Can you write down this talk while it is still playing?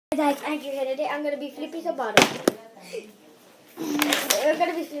guys, as you heard it, I'm gonna be flipping some bottles. We're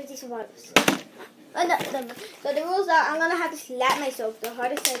gonna be flipping some bottles. Oh, no. So the rules are I'm gonna have to slap myself the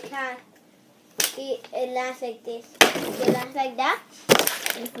hardest I can. See, it lands like this. It lands like that.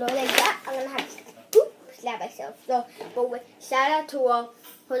 And the floor like that. I'm gonna have to slap myself. So, but wait, shout out to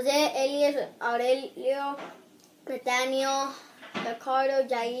Jose, Elias, Aurelio, Nathaniel, Ricardo,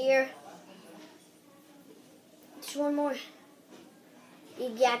 Jair. Just one more.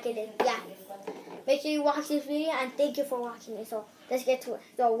 Yeah. Make sure you watch this video and thank you for watching it. So let's get to it.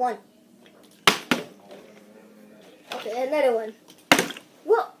 So 1. Okay, another one.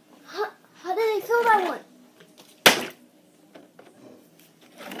 What? How did I fill that one?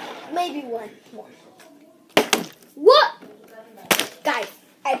 Maybe one more. What? Guys,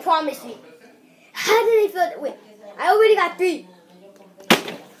 I promise you. How did I fill that? Wait, I already got 3.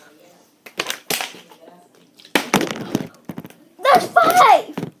 That's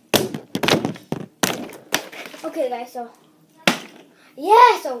 5! Okay, guys, so.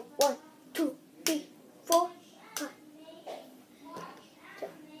 Yeah, so 1, 2, 3, 4, 5.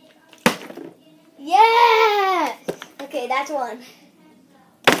 Yes! Okay, that's 1.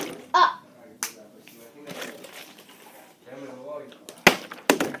 Up.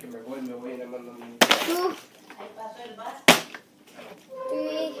 2,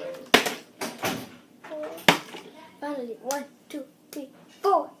 3, 4. Finally, 1, 2, 3,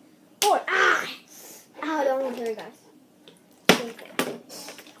 4. 4. Ah! Ow, don't move here, guys.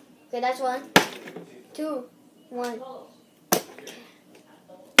 Okay, that's 1, 2, 1.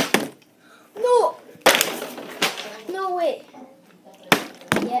 No! No way.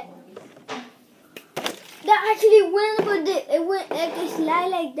 Yeah. That actually went, but it went like a slide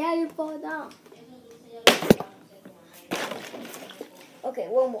like that and fall down. Okay,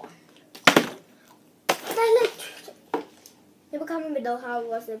 one more. That's like, never can't remember though how it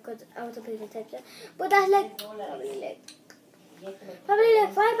was because I wasn't paying attention. But that's like probably like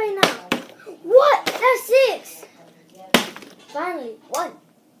 5 by now. What? That's 6. Finally, 1,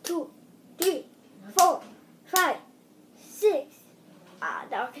 2, 3, 4, 5, 6. Ah,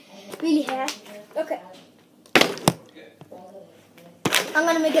 that was really hard. Okay. I'm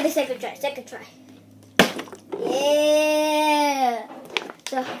gonna make it a second try. Yeah.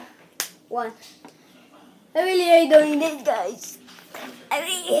 So, 1. I really hate doing this, guys. I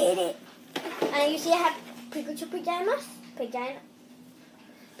really hate it. And you see I have Pikachu pajamas?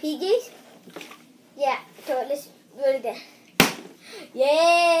 PJs? Yeah, so let's do it again.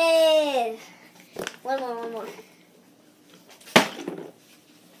 Yeah. One more.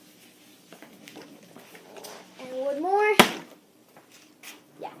 And one more.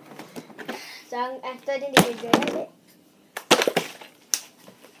 Yeah. So I'm starting to get good at it.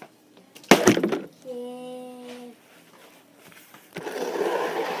 Yeah.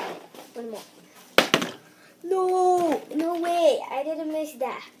 One more. No way. I didn't miss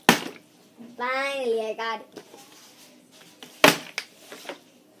that. Finally, I got it.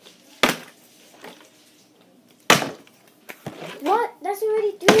 What? That's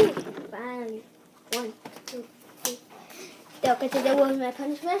already 3. Finally. 1, 2, 3. Okay, so that was my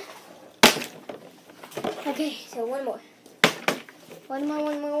punishment. Okay, so one more. One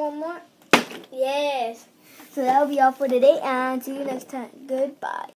more. Yes. So that'll be all for today and see you next time. Goodbye.